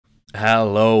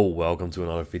Hello, welcome to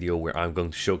another video where I'm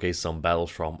going to showcase some battles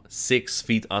from 6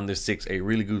 feet under 6, a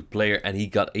really good player, and he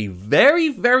got a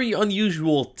very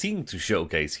unusual team to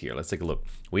showcase here. Let's take a look.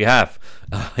 We have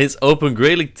his Open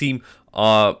Grey League team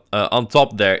on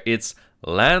top there. It's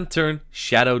Lantern,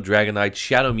 Shadow Dragonite,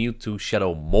 Shadow Mewtwo,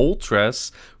 Shadow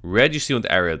Moltres, Registeel, and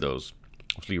Ariados.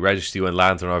 Obviously, Registeel and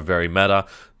Lantern are very meta.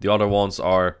 The other ones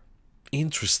are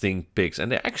interesting picks,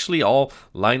 and they actually all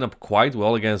line up quite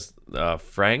well against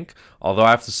Frank, although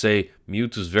I have to say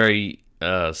Mewtwo is very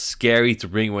scary to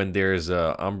bring when there's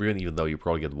Umbreon, even though you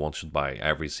probably get one-shot by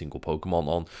every single Pokemon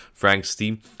on Frank's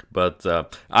team. But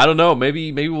I don't know,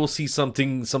 maybe we'll see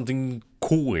something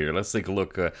cool here. Let's take a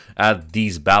look at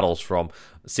these battles from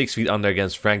 6 feet under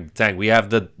against Frank the Tank. We have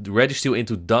the Registeel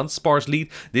into Dunsparce lead.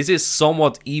 This is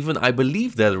somewhat even. I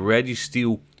believe that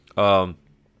Registeel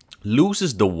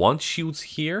loses the one-shoots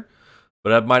here, but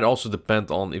that might also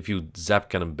depend on if you Zap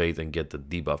Cannon bait and get the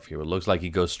debuff here. It looks like he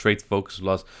goes straight Focus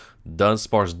Blast.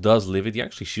 Dunsparce does live it. He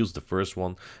actually shields the first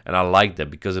one, and I like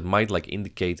that because it might like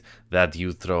indicate that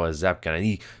you throw a Zap Cannon.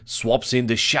 He swaps in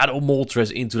the Shadow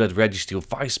Moltres into that Registeel.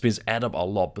 5 spins add up a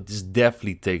lot, but this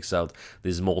definitely takes out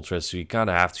this Moltres, so you kind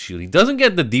of have to shield. He doesn't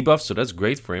get the debuff, so that's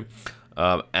great for him.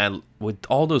 And with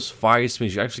all those fire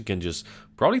spins, you actually can just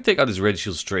probably take out his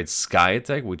Registeel straight Sky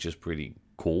Attack, which is pretty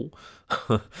cool.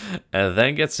 And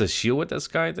then gets a shield with that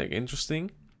Sky Attack. Interesting.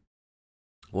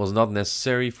 Was not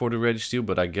necessary for the Registeel,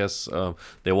 but I guess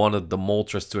they wanted the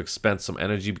Moltres to expend some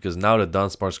energy because now the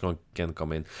Dunsparce can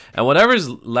come in. And whatever is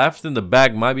left in the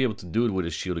bag might be able to do it with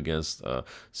a shield against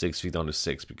 6 feet under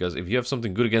 6. Because if you have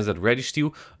something good against that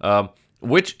Registeel,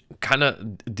 which kind of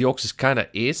Deoxys kind of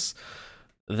is,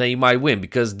 then you might win.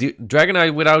 Because the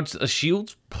Dragonite without a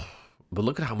shield... But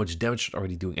look at how much damage it's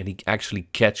already doing. And he actually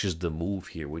catches the move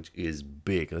here, which is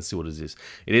big. Let's see what it is.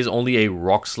 It is only a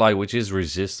Rock Slide, which is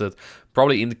resisted.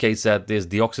 Probably indicates that this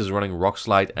Deoxys is running Rock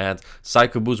Slide and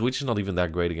Psycho Boost, which is not even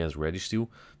that great against Registeel.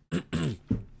 Wow,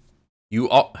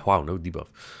 no debuff.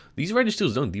 These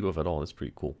Registeels don't debuff at all. That's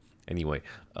pretty cool. Anyway,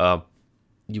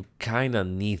 you kind of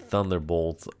need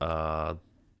Thunderbolt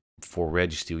for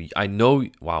Registeel. I know,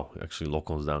 wow, actually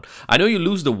Lock-on's down. I know you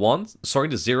lose the ones, sorry,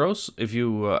 the zeros if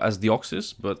you as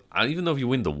Deoxys, but I don't even know if you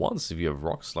win the ones if you have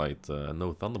Rock Slide and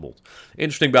no Thunderbolt.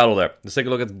 Interesting battle there. Let's take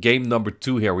a look at game number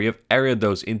 2 here. We have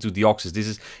Ariados into Deoxys. This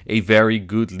is a very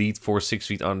good lead for 6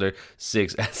 feet under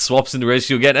 6. And swaps in the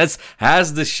Registeel again. As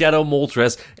has the Shadow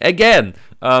Moltres again.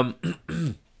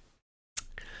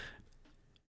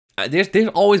 There's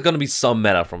always going to be some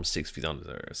meta from 6 feet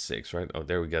under 6, right? Oh,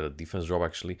 there we got a defense drop,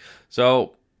 actually.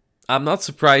 So, I'm not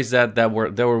surprised that there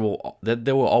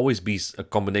will always be a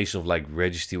combination of, like,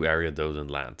 Registeel, Ariados,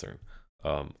 and Lantern.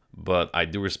 But I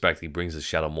do respect he brings the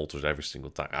Shadow Moltres every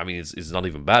single time. I mean, it's not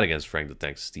even bad against Frank the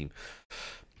Tank's team.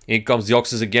 In comes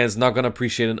Deoxys again. It's not going to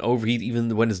appreciate an overheat,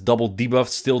 even when it's double debuffed.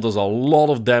 Still does a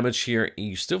lot of damage here.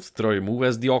 You still have to throw your move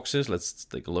as Deoxys. Let's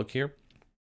take a look here.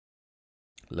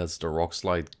 Lets the Rock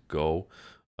Slide go.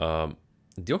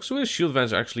 Deoxys with Shield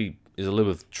Advantage actually is a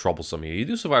little bit troublesome here. You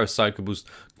do survive a Psycho Boost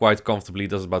quite comfortably.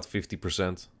 Does about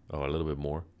 50%. Oh, a little bit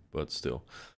more, but still.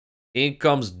 In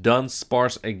comes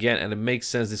Dunsparce again, and it makes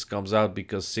sense this comes out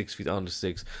because 6 feet under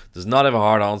 6 does not have a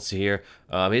hard answer here.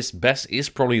 His best is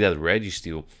probably that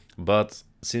Registeel, but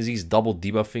since he's double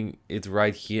debuffing it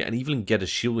right here, and even get a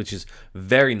shield, which is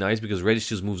very nice because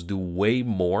Registeel's moves do way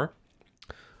more.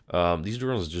 These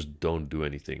runs just don't do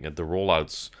anything. And the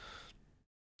rollout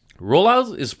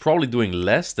is probably doing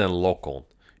less than Lock-on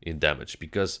in damage,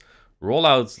 because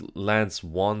rollout lands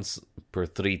once per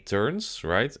 3 turns,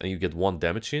 right? And you get 1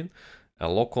 damage in.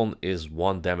 And Lock-on is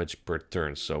 1 damage per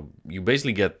turn. So you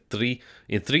basically get 3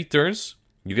 in 3 turns.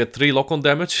 You get 3 Lock-on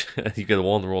damage and you get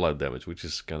 1 rollout damage, which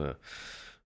is kind of,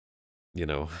 you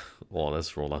know, well,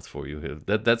 that's rollout for you.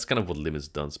 That's kind of what limits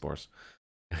Dunsparce.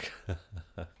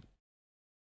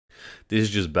 This is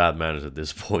just bad manners at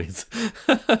this point.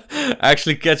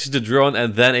 Actually catches the drone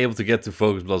and then able to get to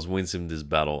Focus Blast, wins him this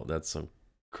battle. That's some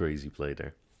crazy play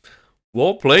there.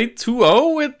 Well played,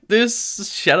 2-0 with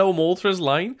this Shadow Moltres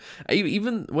line.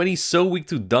 Even when he's so weak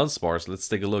to Dunsparce, let's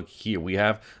take a look here. We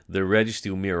have the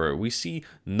Registeel mirror. We see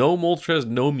no Moltres,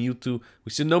 no Mewtwo.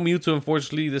 We see no Mewtwo,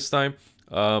 unfortunately, this time.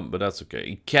 But that's okay.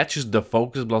 He catches the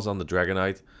Focus Blast on the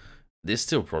Dragonite. This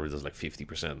still probably does like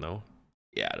 50%, no?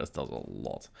 Yeah, that does a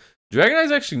lot. Dragonite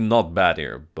is actually not bad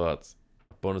here, but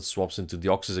opponent swaps into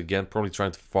Deoxys again, probably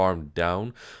trying to farm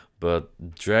down. But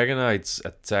Dragonite's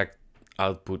attack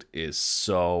output is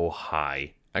so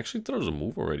high. Actually throws a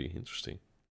move already. Interesting.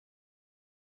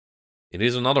 It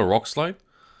is another Rock Slide.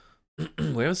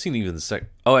 We haven't seen even the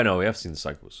Oh, I know, we have seen the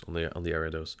Cyclus on the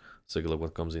Ariados. Let's take a look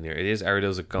what comes in here. It is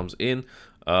Ariados that comes in.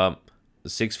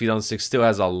 6 feet on 6 still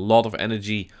has a lot of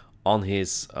energy on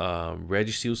his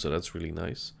Registeel, so that's really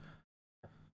nice.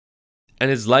 And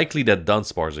it's likely that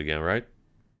Dunsparce again, right?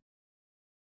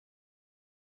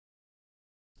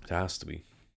 It has to be.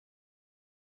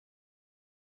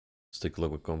 Let's take a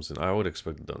look what comes in. I would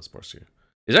expect the Dunsparce here.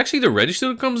 Is actually the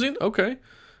Registeel that comes in? Okay.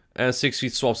 And 6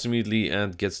 feet swaps immediately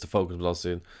and gets the Focus Blast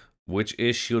in, which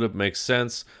is shielded, makes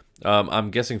sense.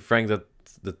 I'm guessing, Frank, that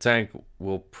the tank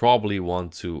will probably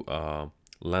want to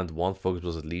land one Focus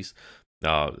Blast at least.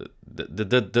 The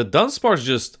Dunsparce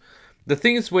just... The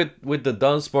thing is with the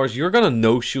Dunsparce, you're gonna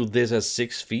no-shield this as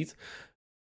 6 feet.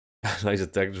 Nice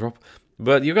attack drop.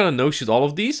 But you're gonna no-shoot all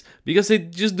of these because they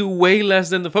just do way less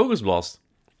than the Focus Blast.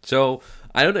 So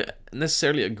I don't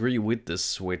necessarily agree with the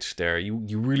switch there.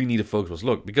 You really need a Focus Blast.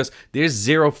 Look, because there's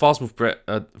zero fast move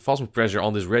pressure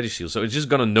on this Registeel, so it's just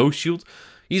gonna no-shoot.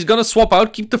 He's gonna swap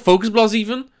out, keep the Focus Blast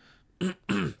even.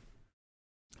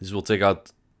 This will take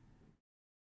out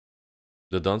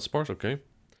the Dunsparce, okay.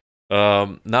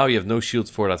 Now you have no shield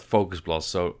for that Focus Blast,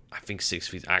 so I think 6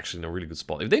 feet actually in a really good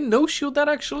spot. If they no shield that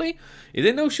actually, if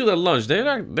they no shield at launch, they're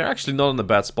actually not in a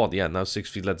bad spot. Yeah, now 6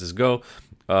 feet, let this go.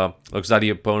 Looks like the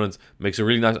opponent makes a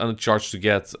really nice undercharge to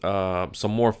get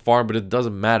some more farm, but it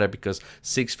doesn't matter because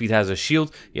 6 feet has a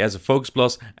shield, he has a Focus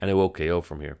Blast, and it will KO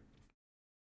from here.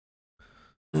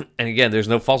 And again, there's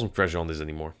no fast move pressure on this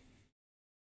anymore.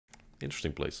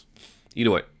 Interesting place.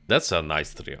 Either way, that's a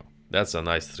nice trio. That's a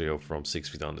nice trio from 6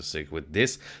 feet under 6 with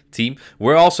this team.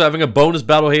 We're also having a bonus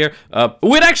battle here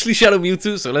with actually Shadow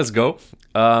Mewtwo, so let's go.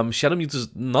 Shadow Mewtwo's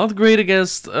not great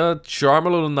against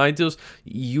Charmander and Ninetales.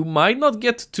 You might not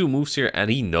get 2 moves here, and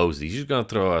he knows these. He's just gonna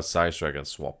throw a Side Strike and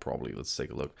swap probably. Let's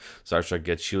take a look. Side Strike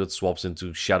gets shielded, swaps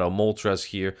into Shadow Moltres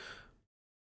here.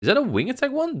 Is that a Wing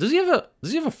Attack one? Does he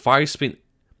have a Fire Spin?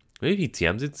 Maybe he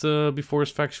TM'd it before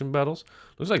his faction battles.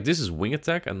 Looks like this is Wing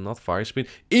Attack and not Fire Spin.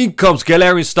 In comes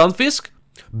Galarian Stunfisk.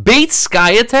 Bait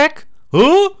Sky Attack?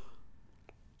 Huh?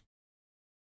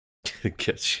 It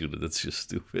gets shielded. That's just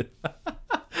stupid.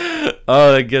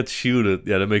 Oh, it gets shielded.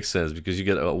 Yeah, that makes sense because you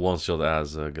get a one-shot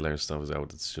as Galarian Stunfisk, I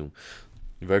would assume.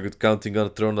 Very good counting. Gonna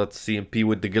throw that CMP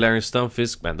with the Galarian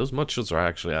Stunfisk. Man, those mud shots are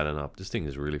actually adding up. This thing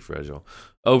is really fragile.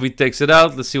 Ovi takes it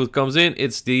out. Let's see what comes in.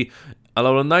 It's the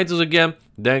Alolan Ninetales again.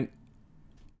 Then,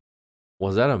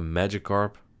 was that a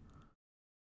Magikarp?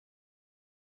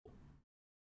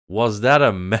 Was that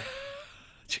a Magikarp?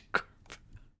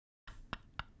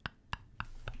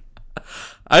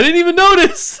 I didn't even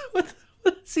notice. What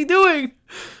is he doing?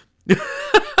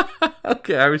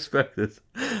 Okay, I respect it.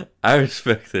 I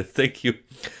respect it. Thank you.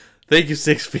 Thank you,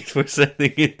 6 feet, for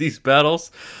sending in these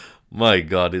battles. My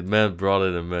god, it man brought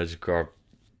in a Magikarp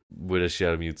with a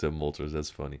Shadow Mewtwo and Moltres. That's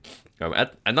funny.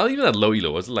 And not even at low elo.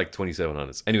 It was like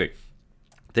 2700s. Anyway,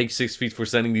 thank you, 6 feet, for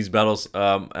sending these battles.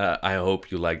 I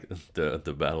hope you liked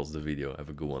the battles, the video. Have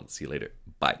a good one. See you later.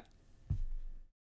 Bye.